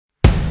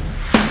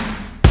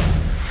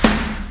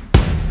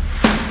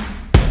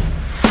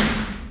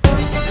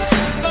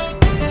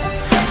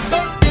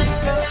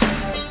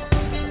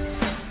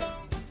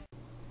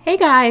Hey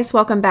guys,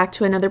 welcome back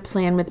to another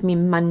Plan With Me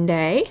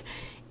Monday.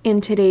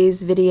 In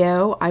today's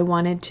video, I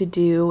wanted to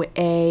do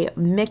a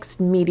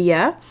mixed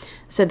media.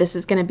 So this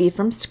is going to be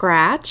from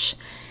scratch.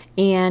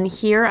 And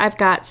here I've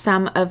got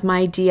some of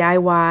my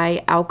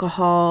DIY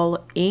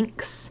alcohol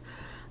inks.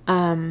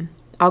 I'll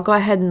go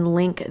ahead and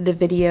link the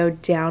video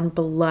down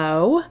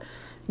below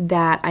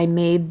that I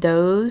made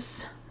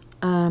those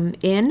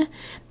in.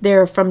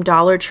 They're from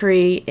Dollar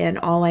Tree, and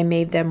all I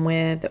made them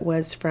with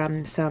was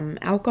from some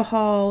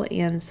alcohol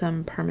and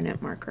some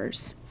permanent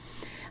markers.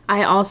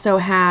 I also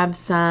have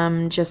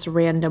some just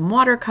random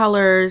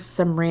watercolors,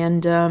 some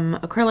random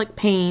acrylic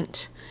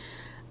paint.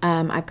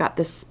 I've got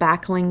this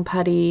spackling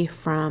putty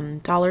from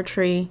Dollar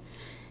Tree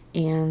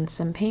and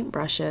some paint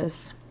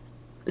brushes.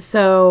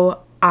 So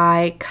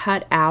I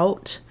cut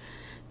out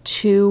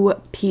 2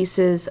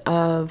 pieces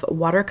of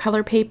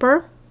watercolor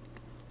paper,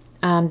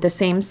 the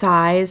same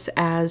size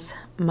as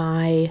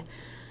my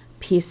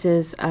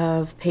pieces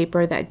of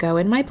paper that go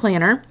in my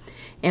planner,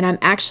 and I'm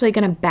actually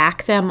going to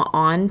back them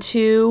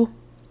onto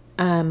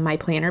my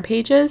planner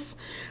pages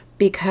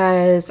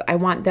because I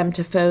want them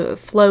to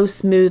flow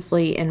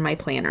smoothly in my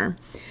planner.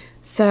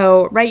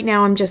 So right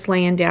now I'm just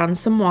laying down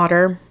some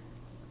water,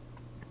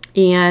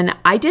 and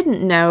I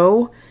didn't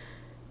know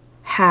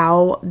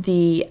how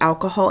the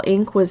alcohol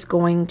ink was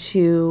going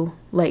to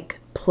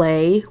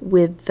play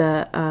with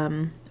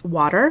the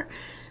water.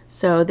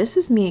 So this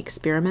is me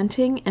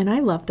experimenting, and I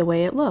love the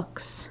way it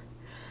looks.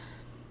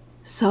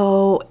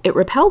 So it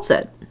repels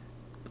it.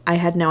 I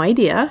had no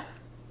idea.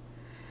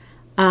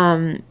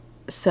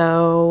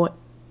 So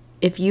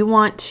if you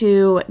want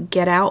to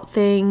get out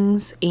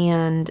things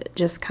and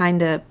just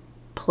kind of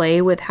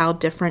play with how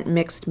different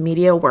mixed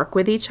media work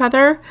with each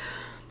other,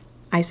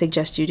 I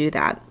suggest you do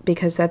that,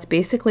 because that's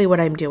basically what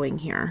I'm doing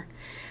here.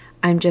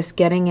 I'm just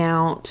getting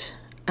out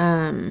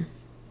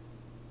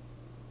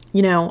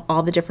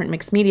all the different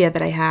mixed media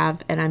that I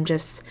have, and I'm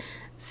just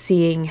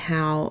seeing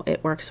how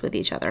it works with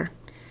each other.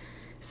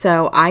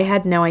 So I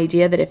had no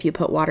idea that if you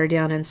put water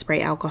down and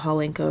spray alcohol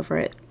ink over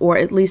it, or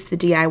at least the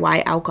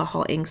DIY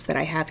alcohol inks that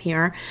I have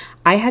here,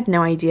 I had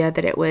no idea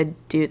that it would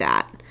do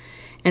that.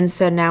 And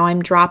so now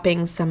I'm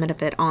dropping some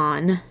of it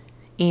on,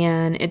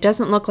 and it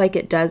doesn't look like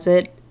it does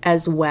it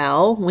as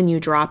well when you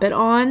drop it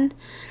on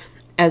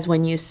as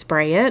when you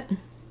spray it.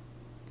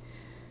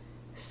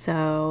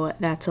 So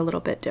that's a little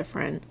bit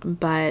different,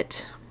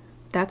 but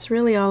that's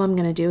really all I'm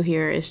going to do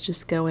here is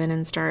just go in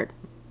and start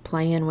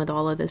playing with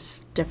all of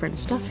this different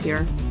stuff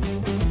here.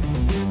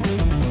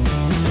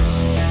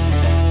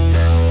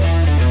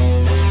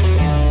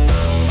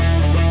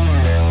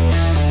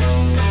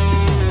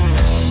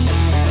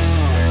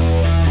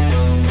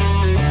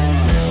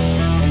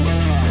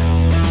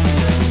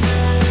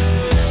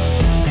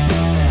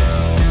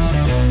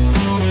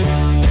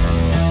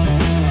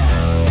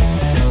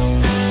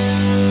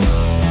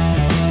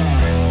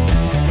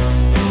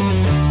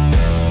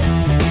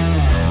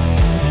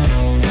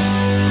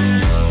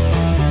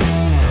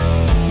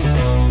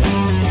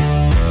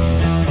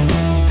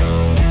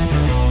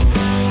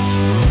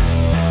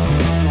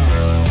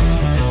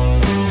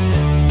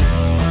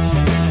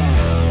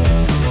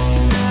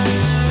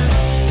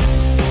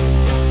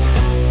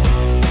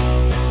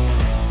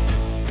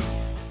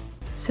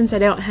 Since I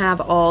don't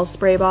have all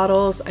spray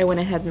bottles, I went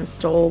ahead and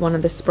stole one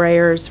of the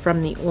sprayers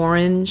from the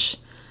orange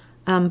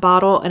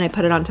bottle, and I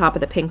put it on top of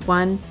the pink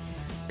one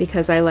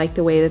because I like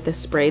the way that the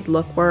sprayed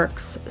look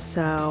works.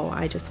 So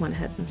I just went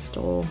ahead and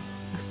stole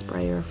a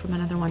sprayer from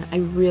another one. I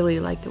really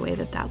like the way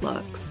that that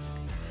looks.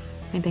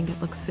 I think it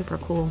looks super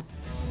cool.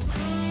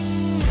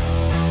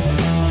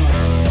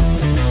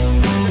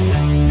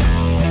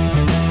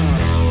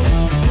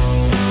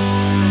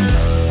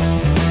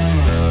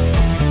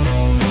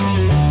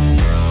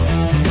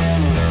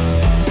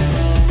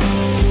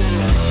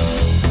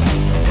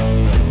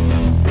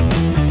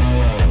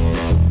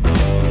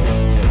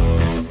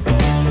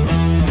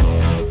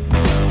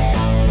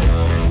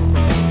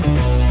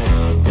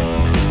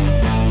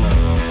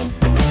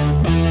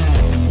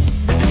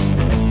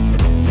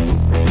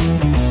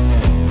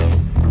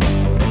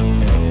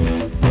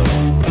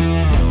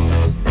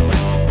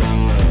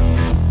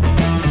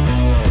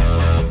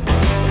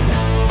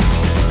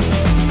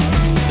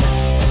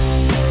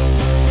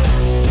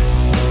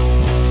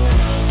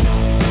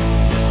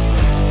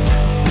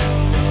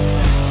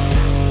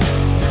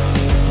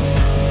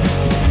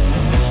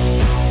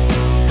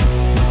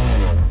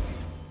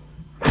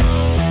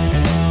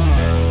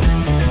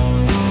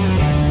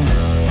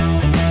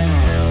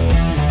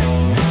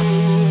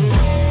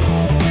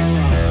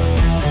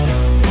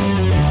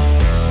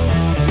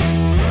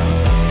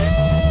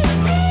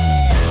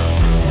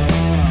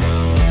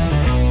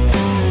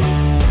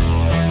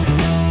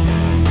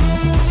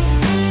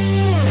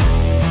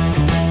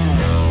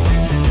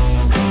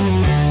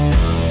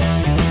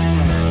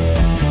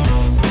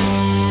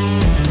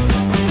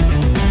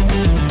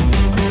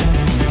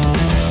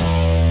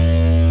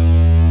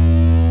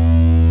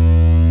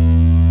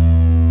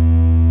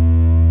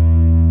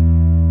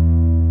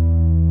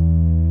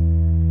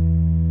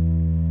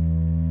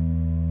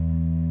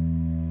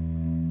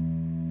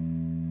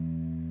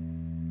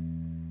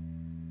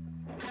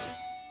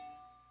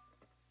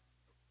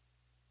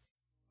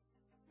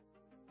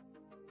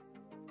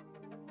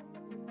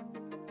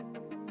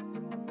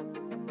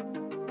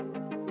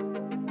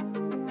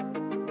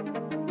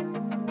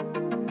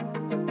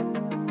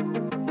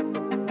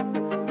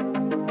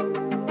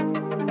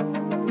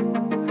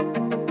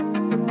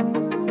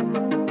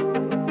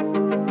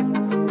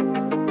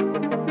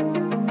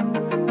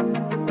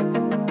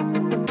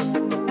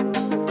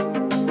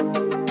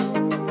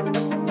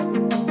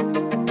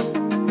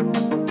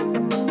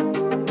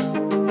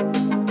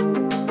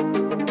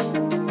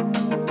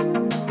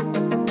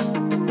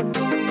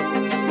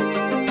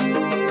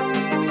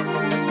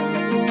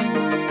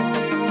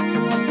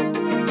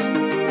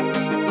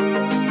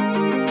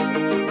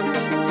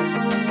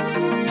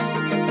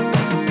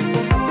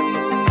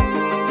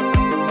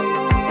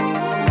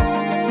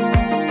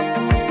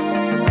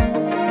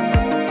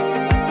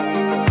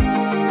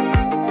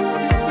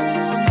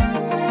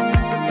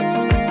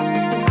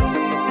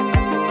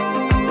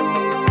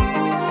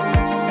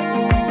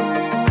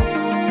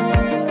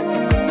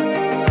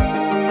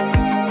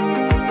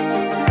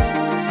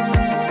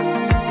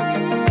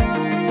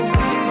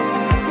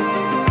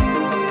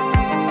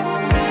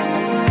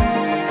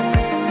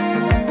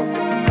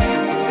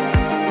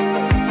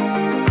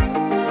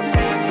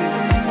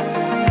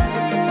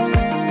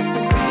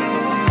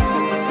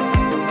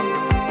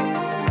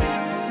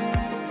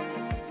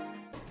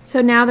 So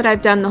now that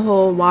I've done the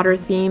whole water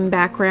theme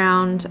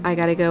background, I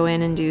gotta go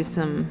in and do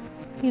some,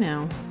 you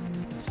know,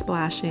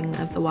 splashing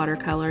of the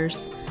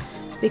watercolors,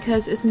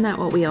 because isn't that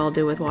what we all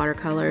do with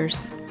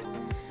watercolors?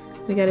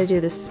 We gotta do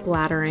the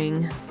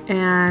splattering.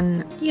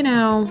 And, you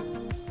know,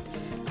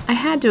 I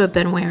had to have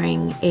been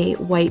wearing a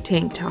white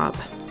tank top,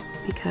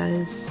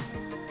 because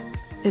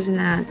isn't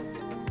that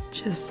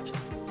just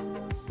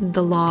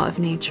the law of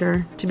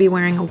nature, to be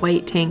wearing a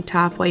white tank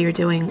top while you're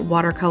doing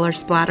watercolor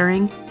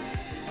splattering?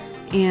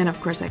 And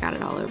of course I got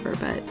it all over,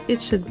 but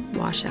it should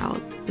wash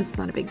out. It's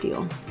not a big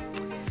deal.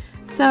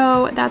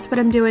 So that's what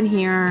I'm doing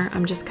here.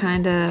 I'm just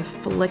kind of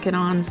flicking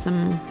on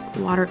some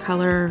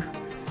watercolor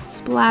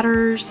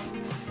splatters,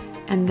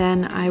 and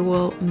then I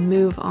will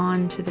move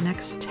on to the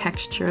next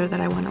texture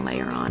that I want to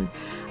layer on.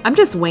 I'm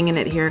just winging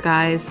it here,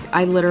 guys.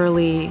 I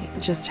literally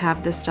just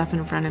have this stuff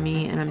in front of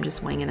me and I'm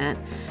just winging it.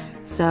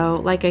 So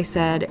like I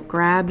said,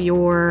 grab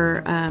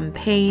your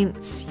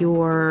paints,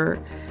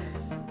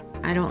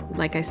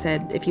 like I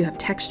said, if you have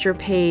texture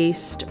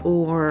paste,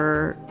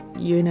 or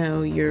you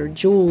know, your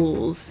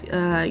jewels,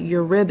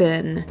 your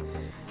ribbon,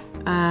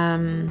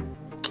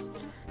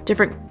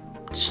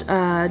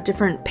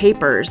 different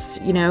papers,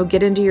 you know,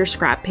 get into your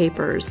scrap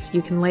papers.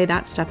 You can lay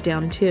that stuff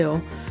down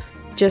too.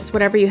 Just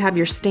whatever you have,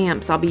 your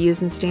stamps. I'll be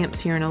using stamps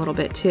here in a little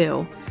bit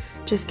too.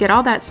 Just get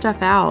all that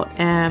stuff out,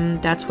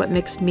 and that's what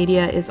mixed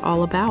media is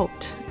all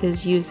about,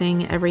 is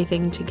using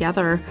everything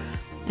together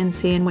and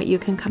seeing what you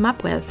can come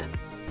up with.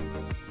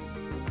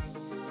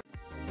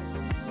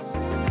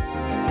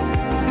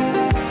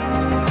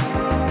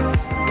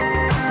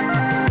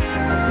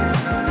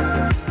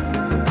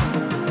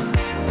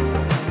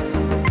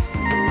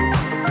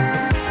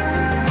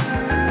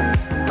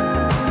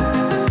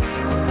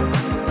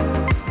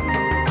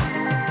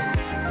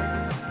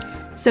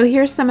 So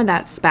here's some of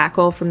that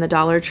spackle from the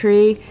Dollar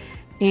Tree,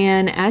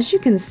 and as you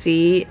can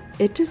see,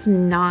 it does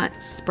not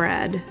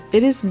spread.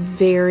 It is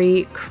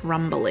very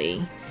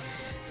crumbly.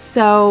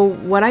 So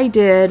what I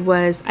did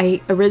was,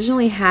 I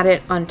originally had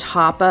it on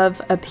top of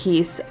a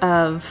piece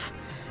of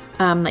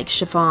like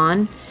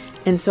chiffon,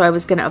 and so I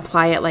was going to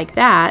apply it like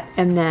that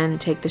and then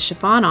take the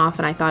chiffon off,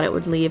 and I thought it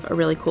would leave a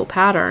really cool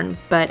pattern.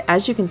 But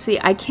as you can see,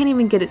 I can't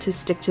even get it to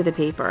stick to the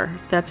paper.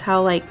 That's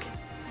how like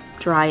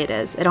dry it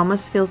is. It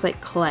almost feels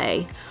like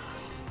clay.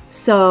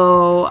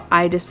 So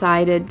I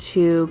decided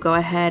to go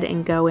ahead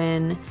and go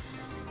in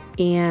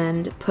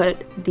and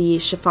put the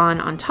chiffon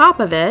on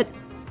top of it,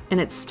 and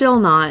it's still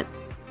not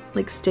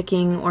like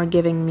sticking or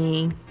giving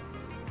me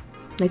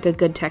like a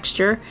good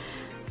texture.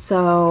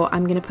 So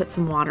I'm gonna put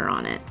some water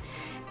on it.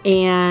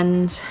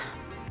 And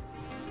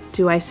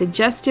do I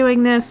suggest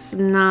doing this?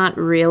 Not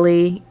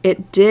really.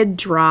 It did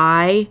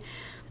dry,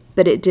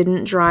 but it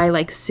didn't dry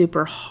like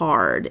super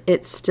hard.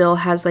 It still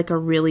has like a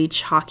really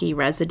chalky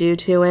residue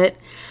to it,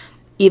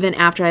 even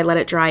after I let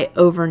it dry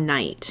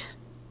overnight.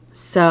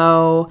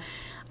 So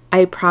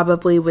I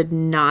probably would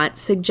not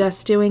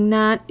suggest doing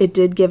that. It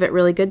did give it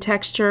really good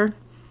texture,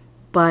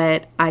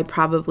 but I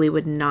probably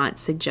would not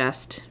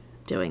suggest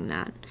doing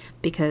that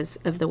because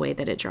of the way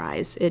that it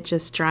dries. It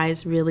just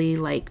dries really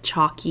like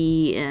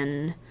chalky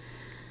and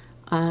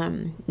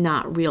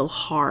not real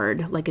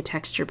hard like a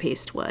texture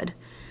paste would.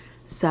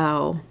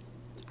 So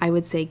I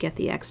would say get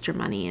the extra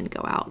money and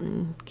go out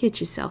and get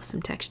yourself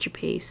some texture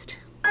paste.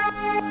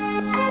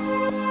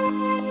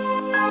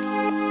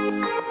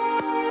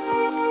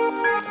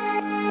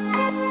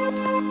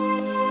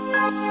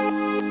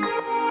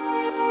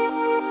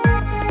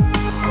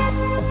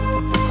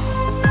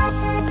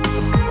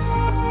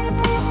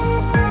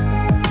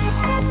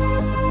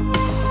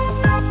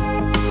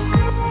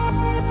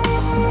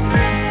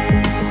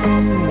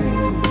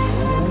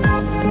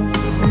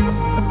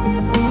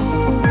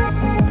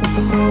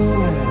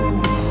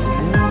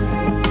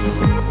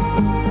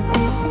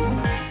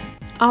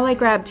 All I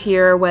grabbed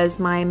here was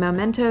my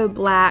Memento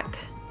Black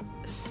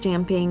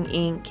stamping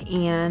ink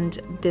and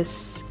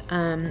this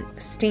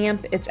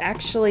stamp. It's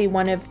actually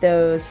one of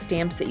those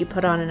stamps that you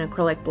put on an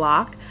acrylic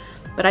block,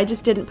 but I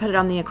just didn't put it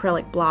on the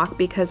acrylic block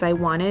because I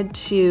wanted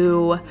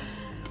to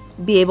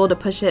be able to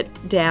push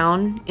it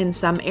down in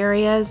some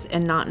areas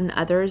and not in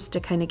others to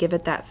kind of give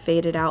it that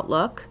faded out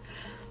look.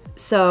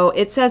 So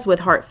it says with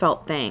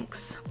heartfelt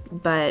thanks,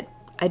 but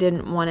I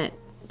didn't want it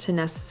to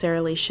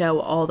necessarily show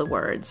all the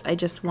words. I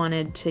just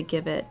wanted to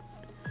give it,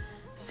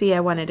 see,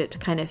 I wanted it to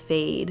kind of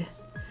fade,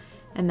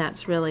 and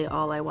that's really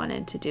all I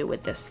wanted to do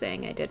with this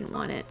thing. I didn't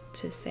want it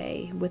to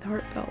say with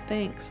heartfelt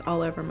thanks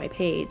all over my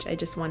page. I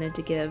just wanted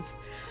to give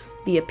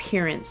the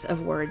appearance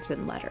of words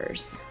and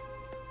letters.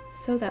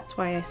 So that's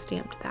why I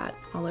stamped that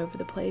all over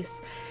the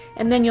place.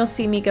 And then you'll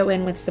see me go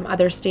in with some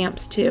other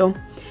stamps too.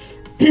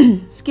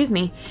 Excuse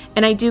me.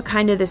 And I do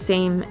kind of the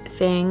same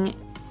thing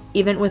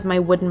even with my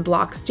wooden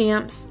block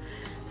stamps.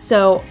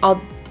 So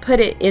I'll put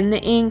it in the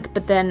ink,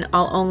 but then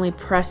I'll only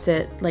press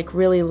it like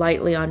really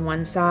lightly on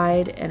one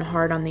side and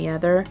hard on the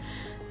other,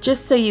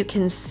 just so you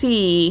can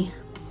see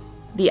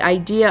the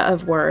idea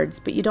of words,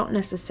 but you don't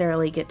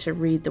necessarily get to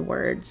read the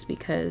words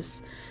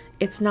because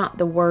it's not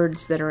the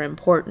words that are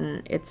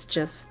important. It's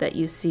just that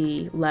you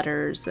see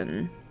letters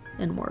and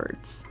and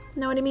words.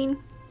 Know what I mean?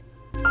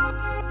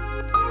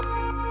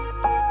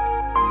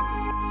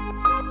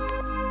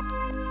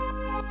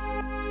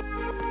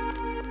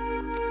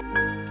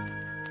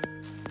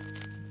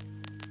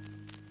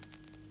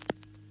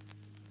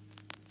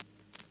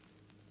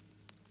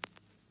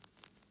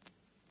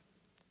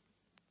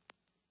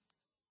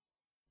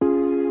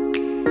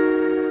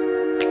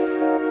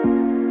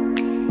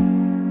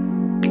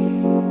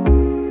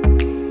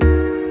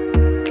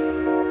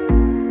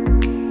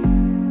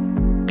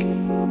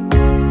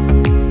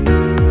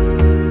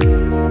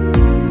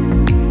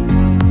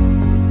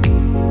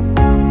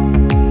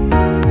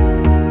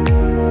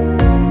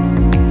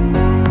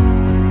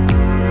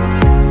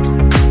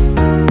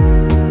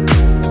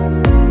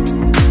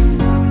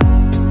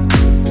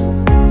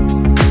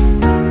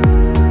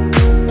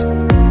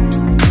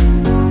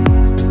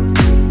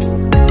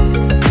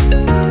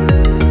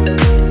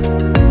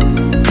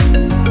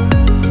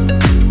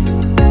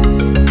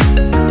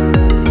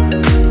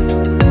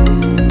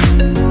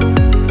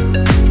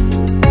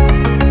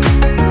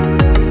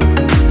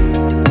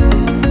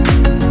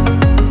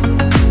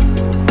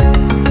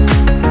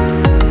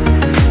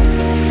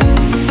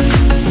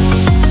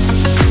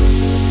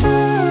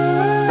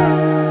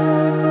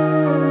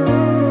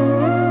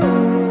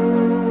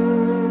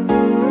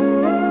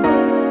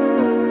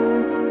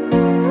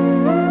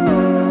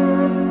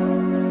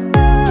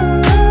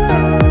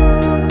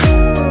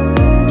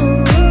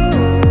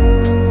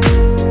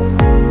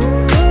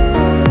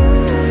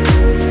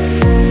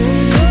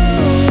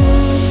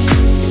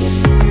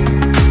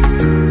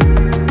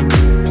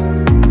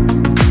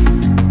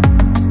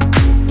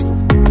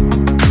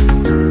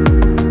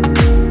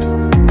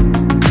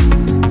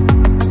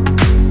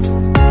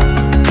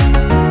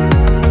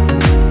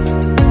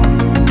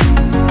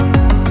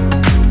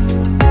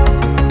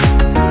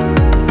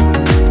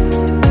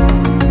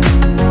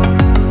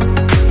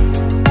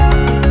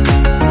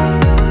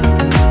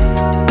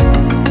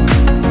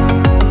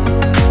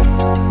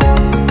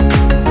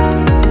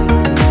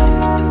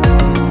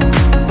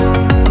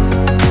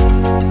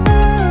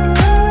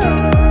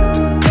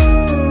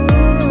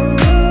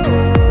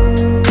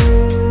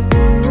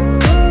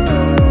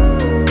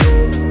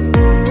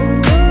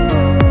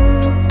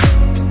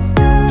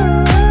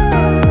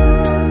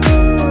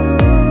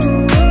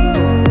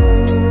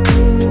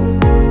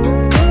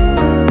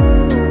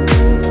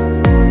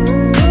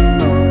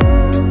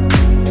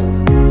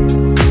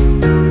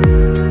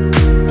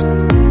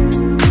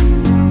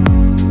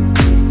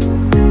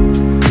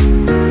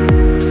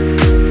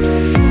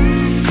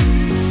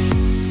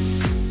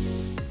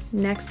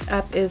 Next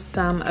up is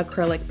some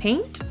acrylic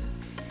paint,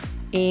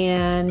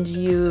 and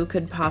you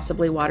could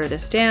possibly water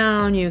this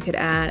down. You could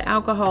add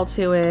alcohol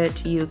to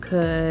it. You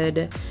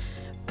could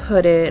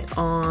put it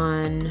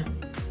on,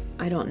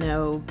 I don't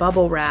know,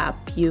 bubble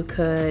wrap. You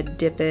could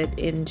dip it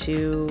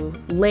into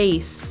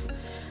lace.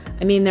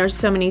 I mean, there's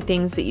so many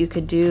things that you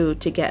could do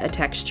to get a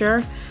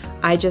texture.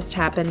 I just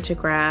happened to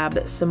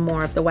grab some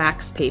more of the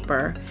wax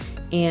paper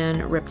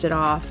and ripped it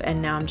off,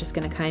 and now I'm just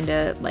gonna kind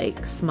of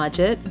like smudge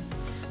it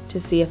to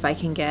see if I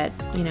can get,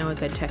 you know, a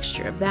good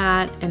texture of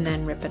that, and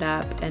then rip it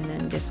up and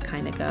then just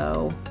kind of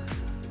go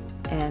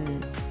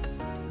and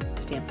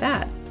stamp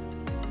that.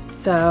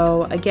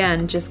 So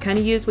again, just kind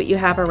of use what you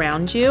have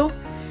around you,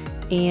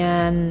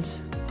 and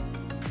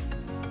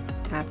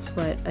that's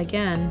what,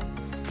 again,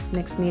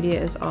 mixed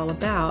media is all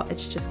about.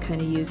 It's just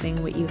kind of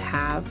using what you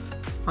have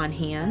on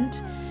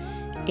hand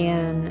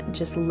and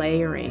just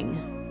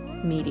layering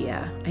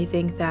media. I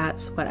think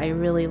that's what I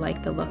really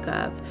like the look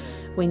of,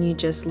 when you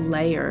just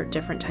layer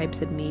different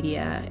types of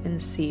media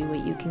and see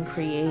what you can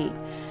create.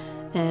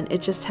 And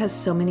it just has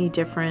so many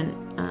different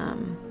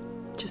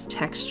just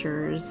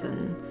textures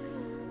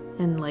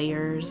and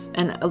layers.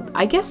 And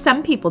I guess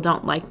some people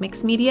don't like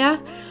mixed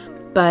media,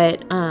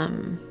 but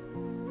I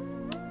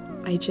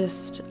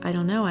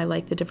don't know, I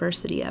like the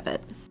diversity of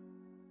it.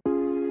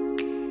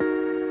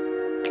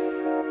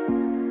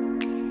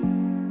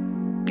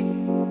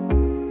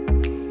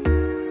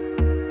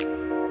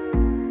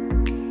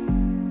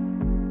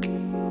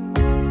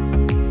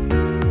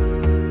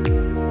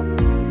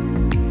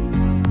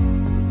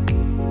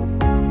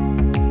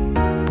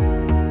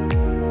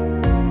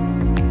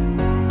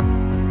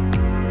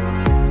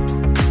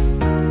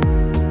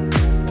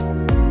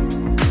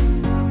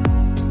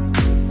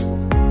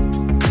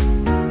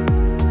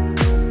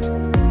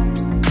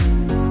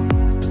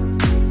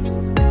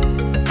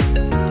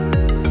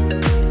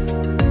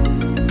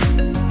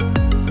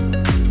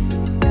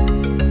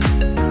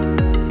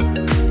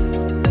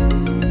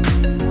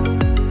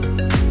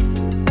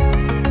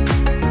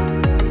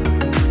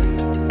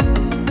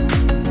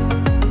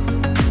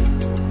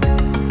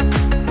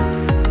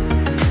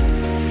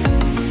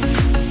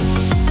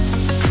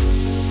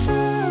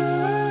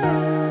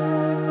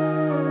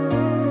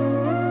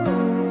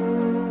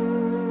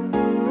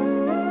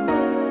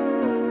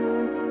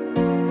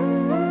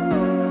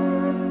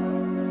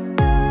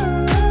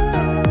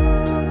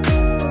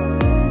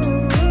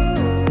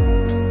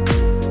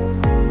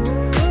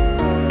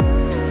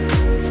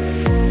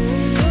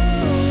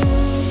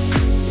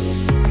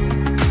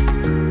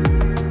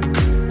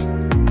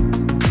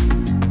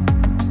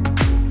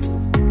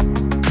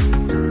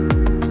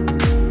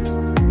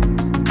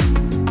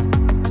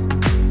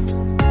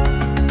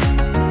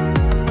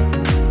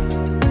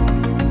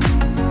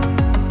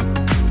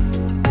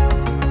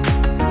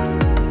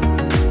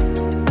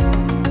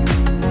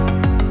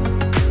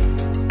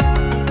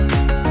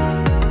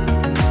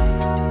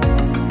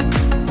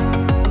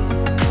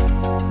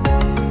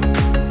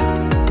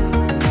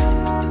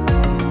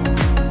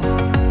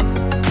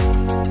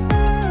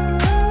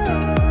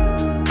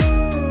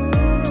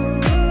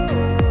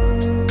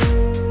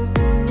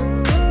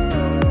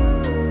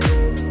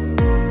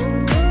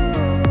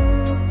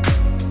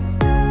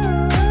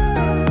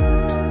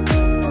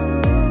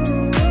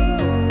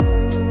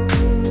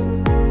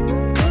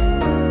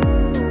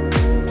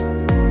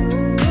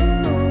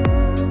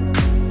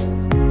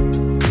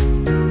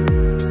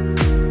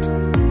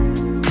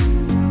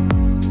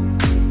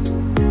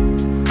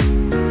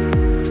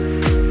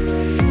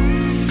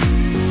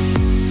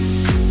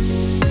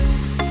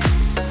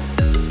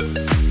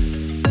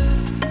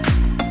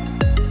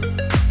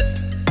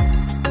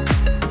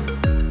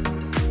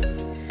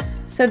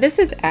 So this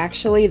is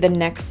actually the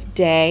next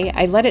day.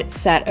 I let it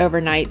set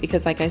overnight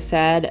because, like I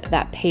said,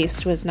 that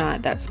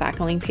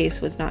spackling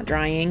paste was not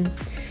drying.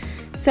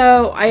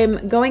 So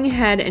I'm going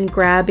ahead and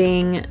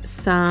grabbing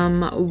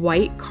some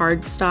white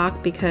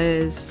cardstock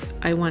because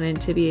I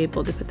wanted to be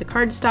able to put the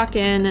cardstock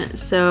in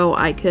so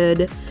I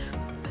could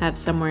have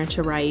somewhere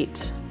to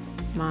write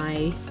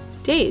my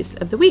days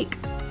of the week.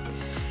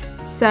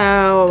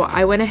 So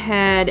I went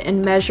ahead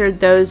and measured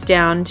those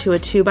down to a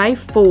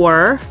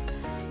 2x4.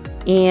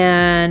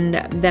 And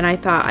then I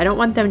thought I don't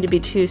want them to be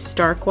too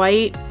stark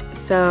white,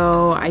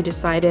 so I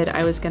decided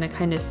I was going to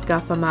kind of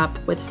scuff them up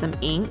with some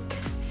ink.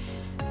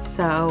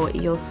 So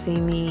you'll see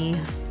me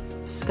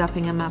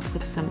scuffing them up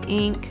with some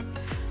ink,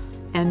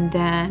 and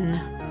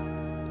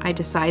then I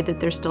decide that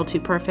they're still too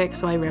perfect,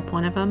 so I rip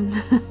one of them.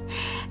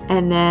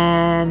 And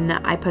then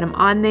I put them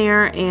on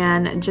there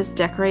and just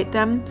decorate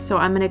them. So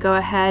I'm going to go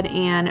ahead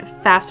and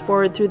fast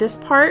forward through this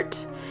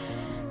part,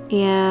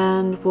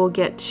 and we'll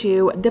get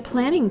to the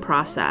planning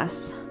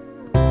process.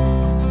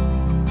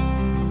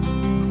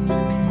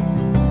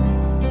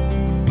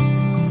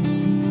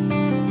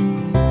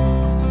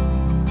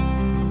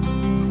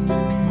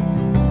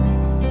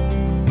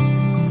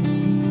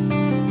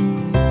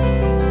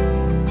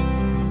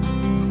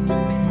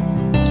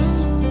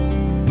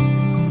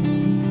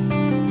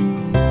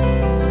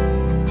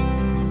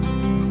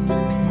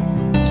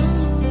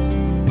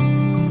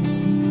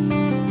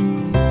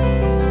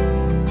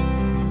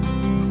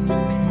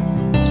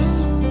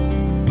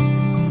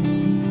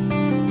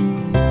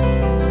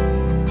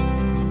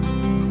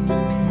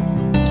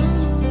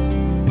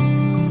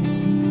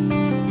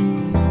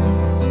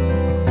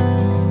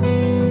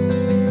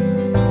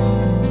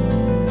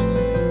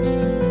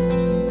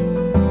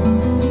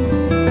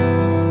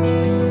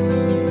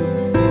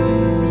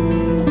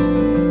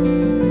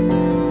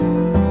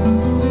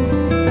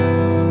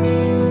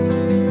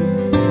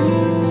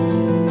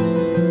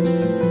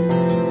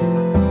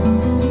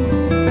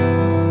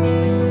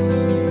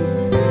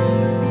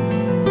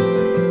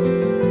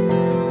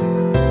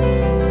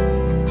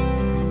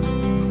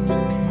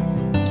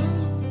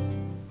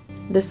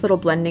 This little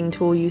blending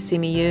tool you see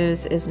me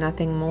use is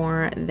nothing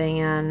more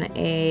than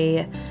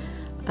a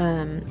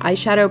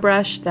eyeshadow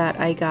brush that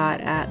I got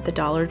at the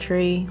Dollar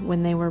Tree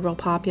when they were real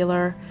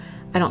popular.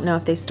 I don't know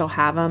if they still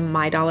have them.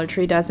 My Dollar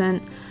Tree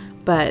doesn't,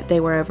 but they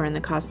were over in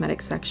the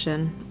cosmetic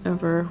section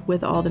over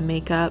with all the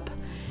makeup,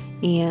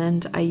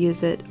 and I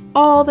use it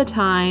all the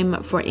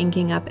time for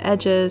inking up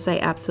edges. I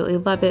absolutely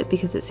love it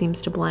because it seems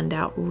to blend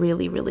out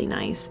really, really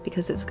nice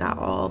because it's got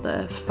all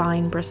the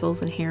fine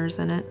bristles and hairs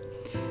in it.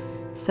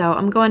 So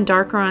I'm going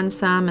darker on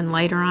some and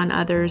lighter on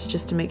others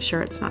just to make sure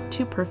it's not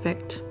too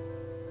perfect.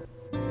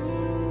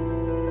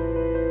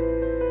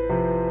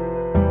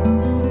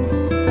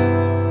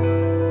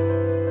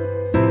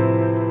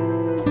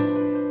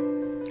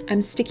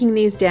 I'm sticking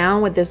these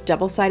down with this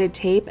double-sided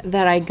tape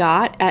that I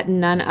got at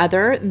none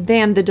other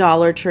than the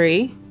Dollar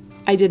Tree.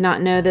 I did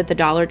not know that the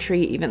Dollar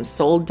Tree even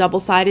sold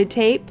double-sided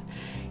tape,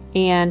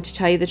 and to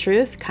tell you the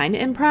truth, kind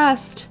of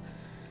impressed.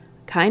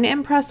 Kind of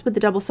impressed with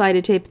the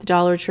double-sided tape at the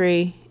Dollar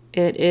Tree.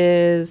 It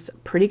is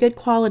pretty good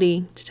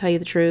quality, to tell you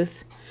the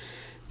truth.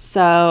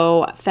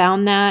 So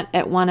found that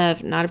at one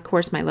of, not of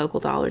course my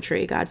local Dollar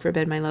Tree, God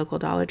forbid my local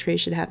Dollar Tree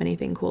should have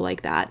anything cool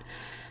like that.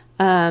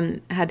 I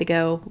had to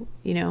go,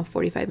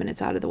 45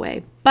 minutes out of the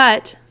way,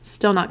 but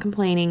still not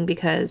complaining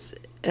because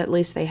at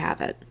least they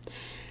have it.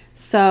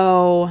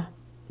 So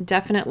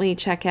definitely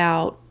check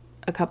out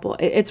a couple.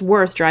 It's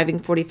worth driving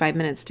 45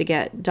 minutes to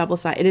get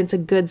double-sided. It's a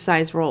good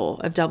size roll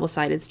of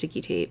double-sided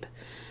sticky tape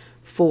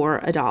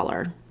for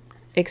 $1.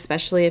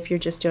 Especially if you're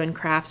just doing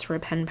crafts for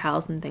pen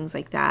pals and things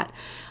like that.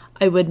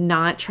 I would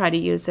not try to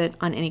use it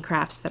on any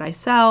crafts that I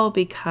sell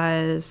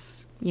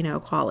because,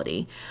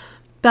 quality.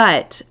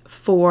 But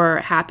for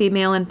Happy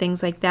Mail and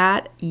things like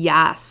that,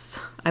 yes,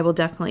 I will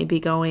definitely be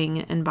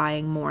going and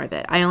buying more of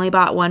it. I only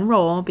bought one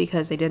roll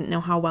because I didn't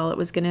know how well it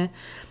was going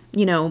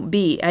to,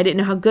 be. I didn't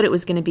know how good it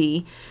was going to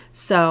be.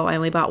 So I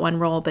only bought one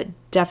roll, but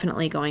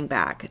definitely going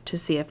back to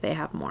see if they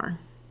have more.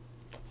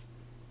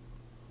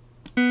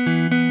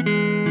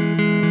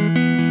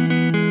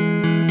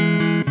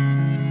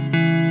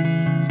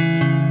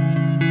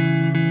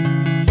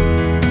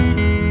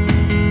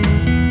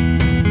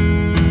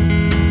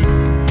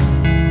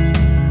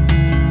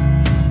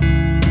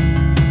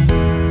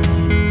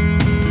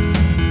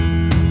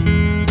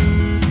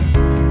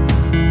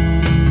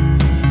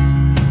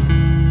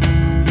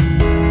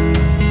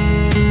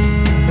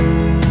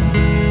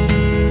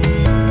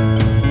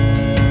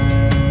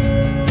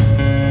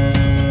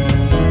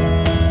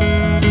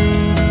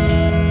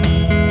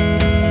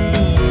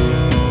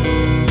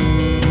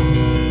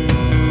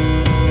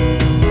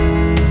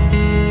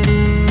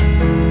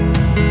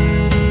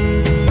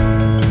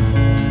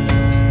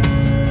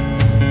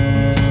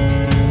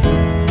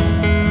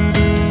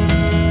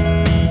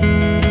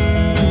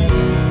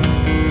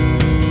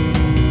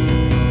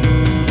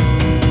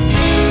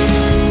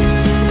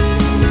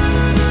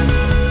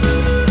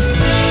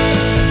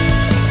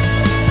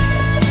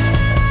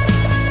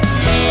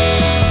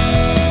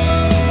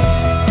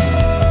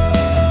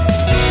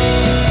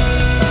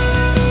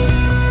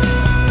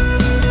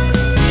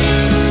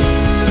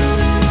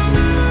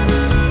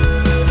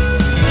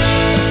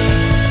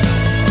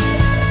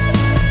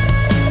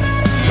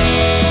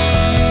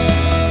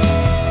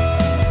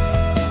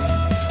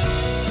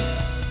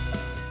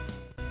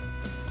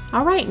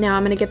 All right, now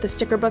I'm going to get the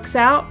sticker books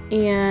out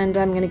and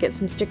I'm going to get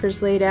some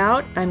stickers laid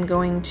out. I'm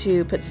going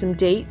to put some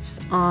dates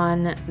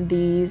on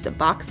these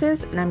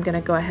boxes and I'm going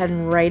to go ahead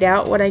and write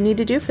out what I need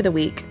to do for the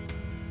week.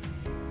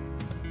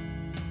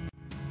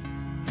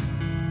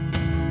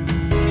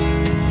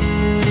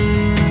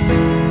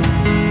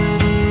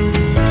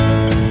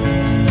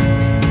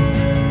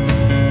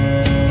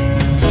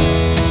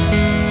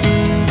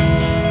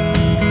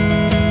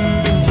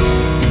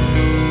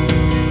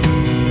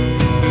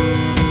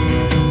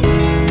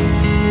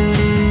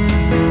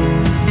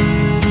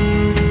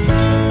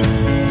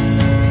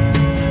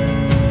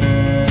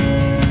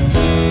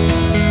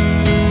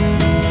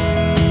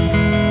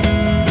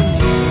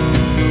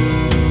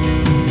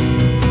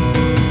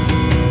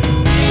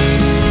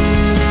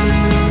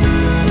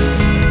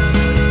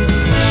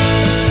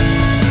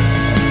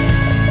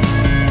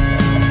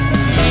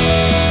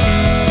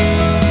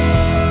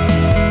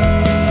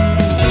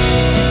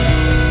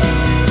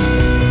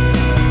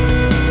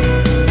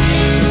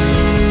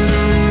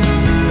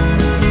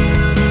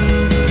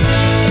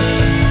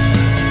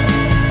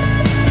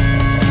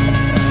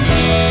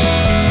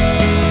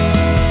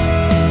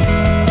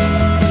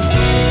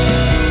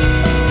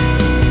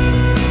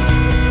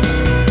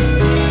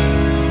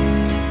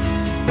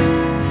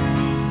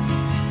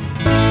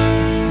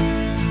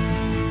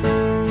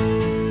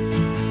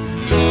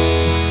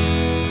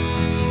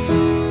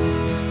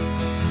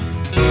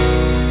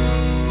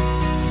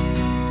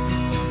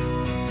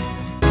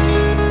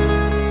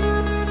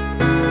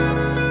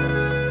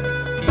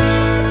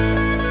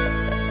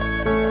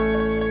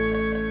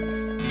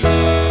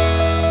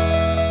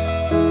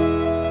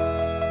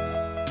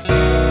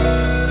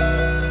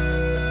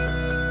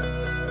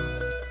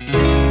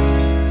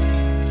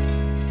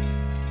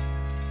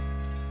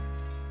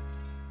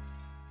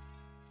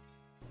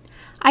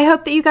 I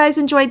hope that you guys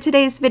enjoyed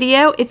today's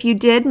video. If you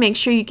did, make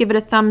sure you give it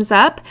a thumbs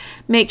up.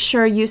 Make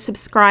sure you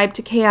subscribe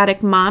to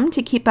Chaotic Mom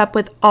to keep up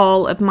with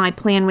all of my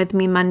Plan With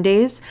Me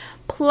Mondays.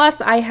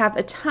 Plus, I have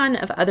a ton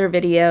of other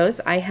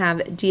videos. I have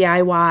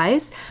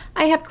DIYs,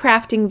 I have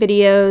crafting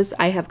videos,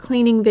 I have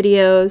cleaning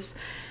videos.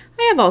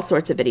 I have all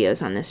sorts of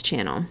videos on this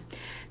channel.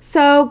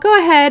 So go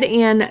ahead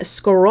and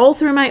scroll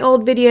through my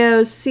old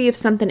videos, see if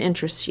something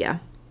interests you.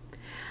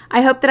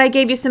 I hope that I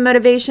gave you some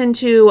motivation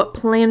to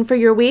plan for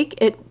your week.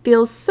 It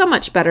feels so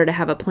much better to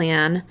have a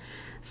plan.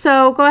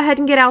 So go ahead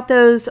and get out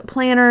those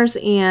planners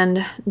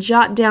and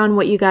jot down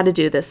what you got to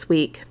do this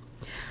week.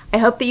 I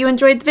hope that you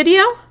enjoyed the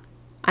video.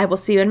 I will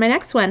see you in my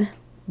next one.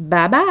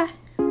 Bye-bye.